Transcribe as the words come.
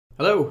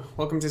Hello,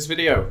 welcome to this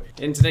video.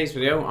 In today's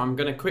video, I'm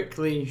going to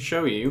quickly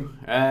show you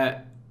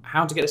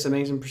how to get this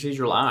amazing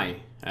procedural eye.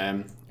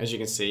 As you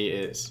can see,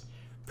 it's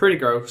pretty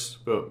gross,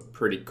 but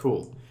pretty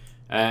cool.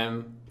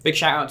 Big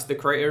shout out to the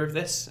creator of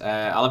this.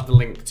 I'll have the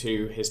link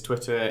to his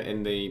Twitter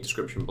in the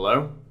description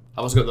below.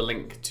 I've also got the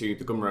link to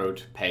the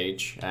Gumroad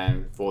page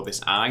for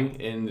this eye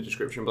in the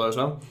description below as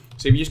well.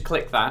 So if you just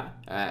click that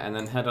and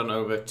then head on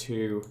over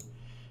to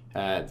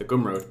the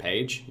Gumroad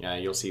page,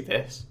 you'll see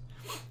this.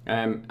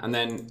 And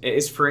then it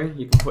is free.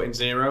 You can put in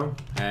 0,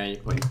 you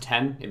can put in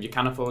 10 if you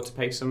can afford to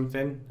pay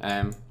something.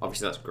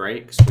 Obviously that's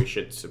great because we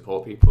should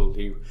support people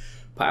who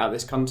put out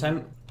this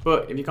content.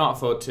 But if you can't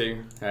afford to,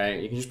 you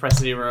can just press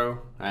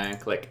 0 and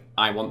click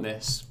I want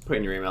this, put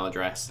in your email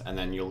address, and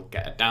then you'll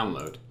get a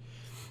download.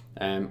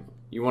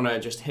 You want to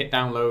just hit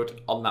download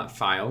on that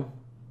file,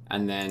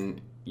 and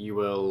then you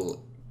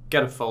will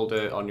get a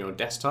folder on your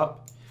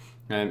desktop.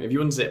 If you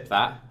unzip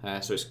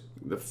that, so it's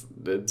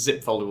the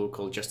zip folder we'll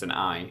call just an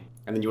eye,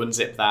 and then you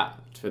unzip that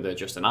to the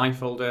just an eye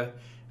folder,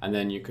 and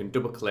then you can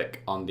double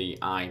click on the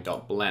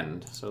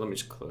eye.blend. So let me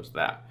just close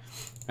that.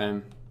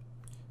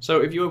 So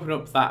if you open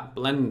up that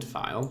blend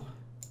file,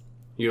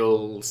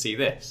 you'll see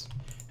this.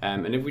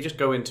 And if we just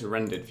go into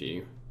rendered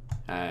view,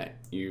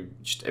 you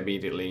just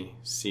immediately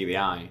see the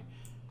eye.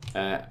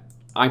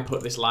 I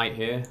put this light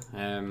here.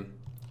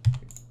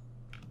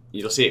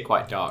 You'll see it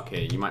quite dark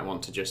here. You might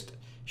want to just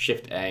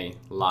Shift A,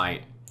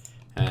 light,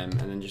 and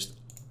then just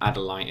add a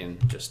light in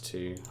just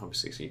to,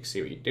 obviously, so you can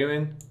see what you're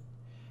doing.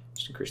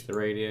 Just increase the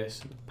radius,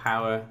 the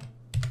power.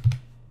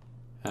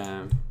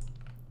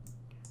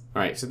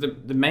 Alright, so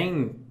the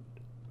main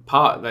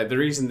part, the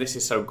reason this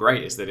is so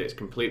great is that it's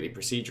completely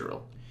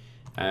procedural.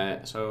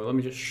 So let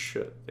me just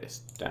shut this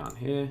down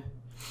here.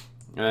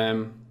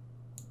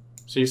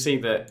 So you see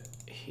that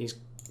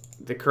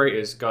the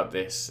creator's got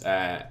this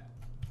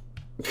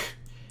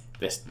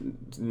this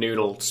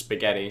noodle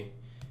spaghetti.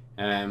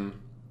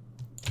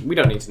 We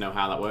don't need to know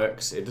how that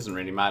works. It doesn't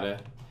really matter.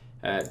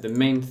 The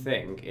main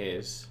thing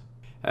is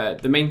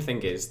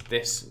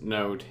this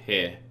node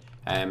here,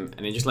 and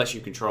it just lets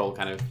you control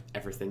kind of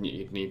everything that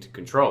you'd need to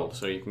control.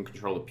 So you can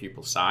control the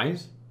pupil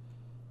size.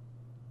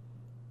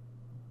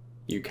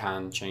 You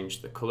can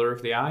change the color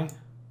of the eye.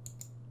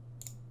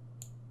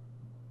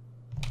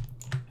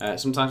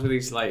 Sometimes with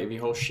these, like if you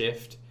hold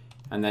Shift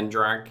and then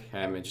drag,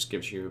 it just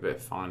gives you a bit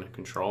of finer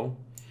control.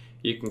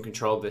 You can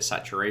control the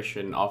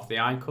saturation of the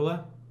eye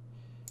color.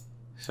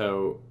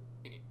 So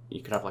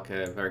you could have like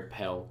a very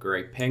pale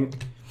grey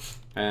pink.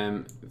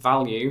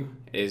 Value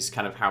is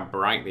kind of how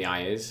bright the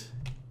eye is.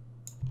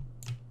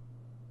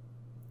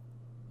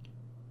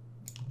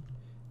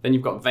 Then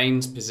you've got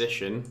veins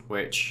position,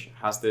 which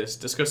has this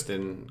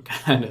disgusting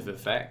kind of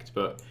effect,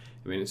 but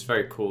I mean it's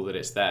very cool that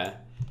it's there.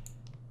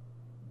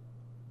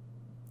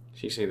 So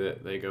you see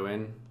that they go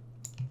in.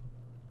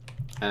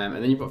 And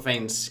then you've got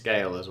vein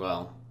scale as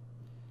well.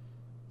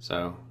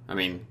 So, I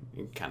mean,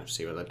 you can kind of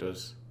see what that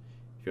does.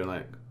 If you want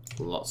like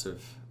lots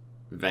of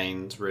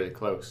veins really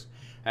close.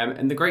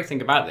 And the great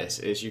thing about this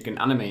is you can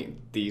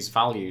animate these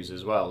values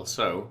as well.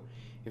 So,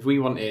 if we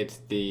wanted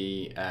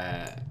the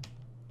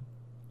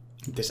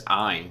this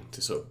eye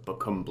to sort of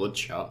become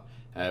bloodshot,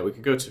 we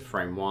could go to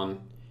frame 1,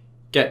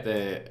 get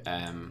the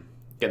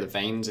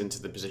veins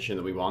into the position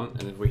that we want,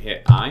 and if we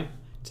hit I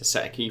to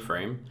set a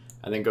keyframe,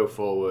 and then go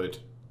forward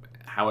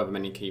however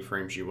many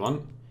keyframes you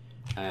want,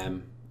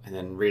 and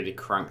then really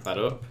crank that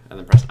up, and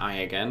then press I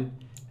again,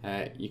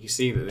 you can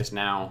see that this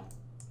now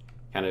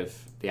kind of,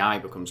 the eye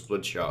becomes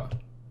bloodshot.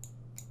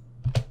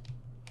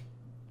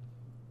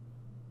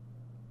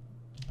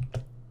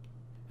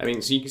 I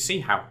mean, so you can see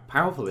how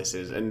powerful this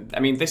is, and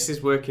I mean, this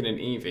is working in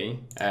EEVEE.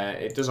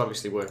 It does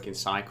obviously work in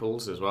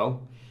cycles as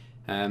well.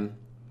 The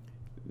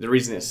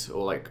reason it's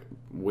all like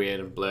weird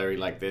and blurry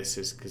like this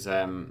is because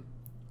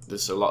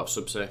there's a lot of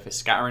subsurface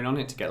scattering on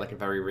it to get like a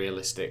very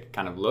realistic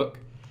kind of look.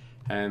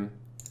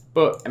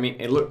 But I mean,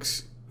 it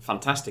looks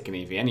fantastic in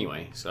EEVEE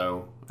anyway.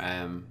 So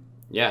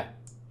yeah,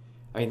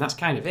 I mean that's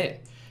kind of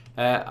it.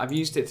 I've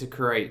used it to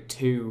create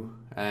two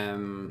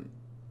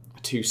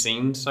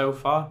scenes so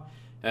far.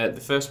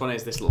 The first one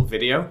is this little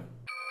video.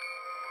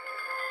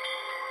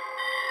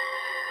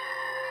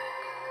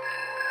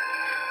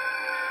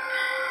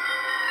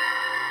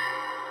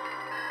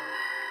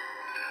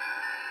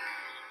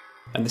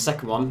 And the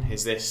second one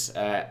is this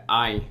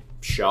eye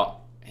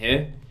shot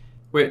here,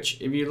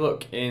 which if you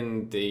look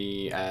in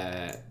the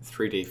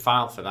 3D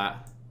file for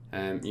that,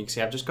 you can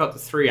see I've just got the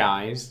 3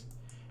 eyes.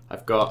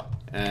 I've got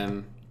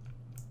a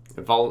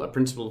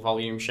principal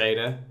volume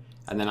shader,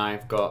 and then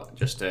I've got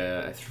just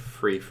a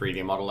free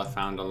 3D model I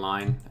found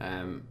online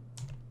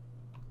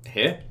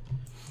here.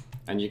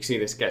 And you can see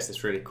this gets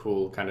this really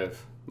cool kind of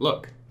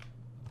look.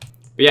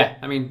 But yeah,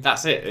 I mean,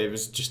 that's it. It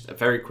was just a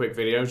very quick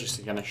video just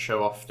to kind of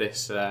show off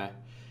this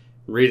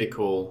really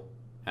cool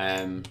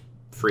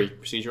free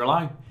procedural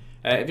eye.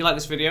 If you like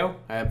this video,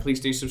 please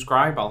do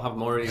subscribe. I'll have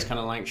more of these kind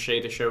of like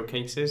shader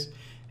showcases.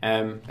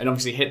 And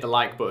obviously hit the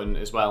like button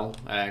as well,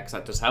 because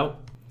that does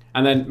help.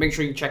 And then make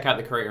sure you check out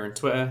the creator on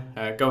Twitter.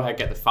 Go ahead,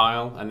 get the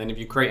file, and then if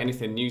you create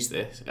anything using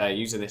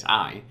this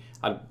eye,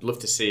 I'd love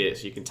to see it,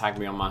 so you can tag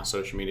me on my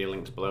social media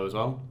links below as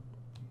well.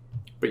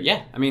 But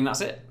yeah, I mean,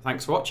 that's it.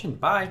 Thanks for watching.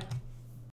 Bye.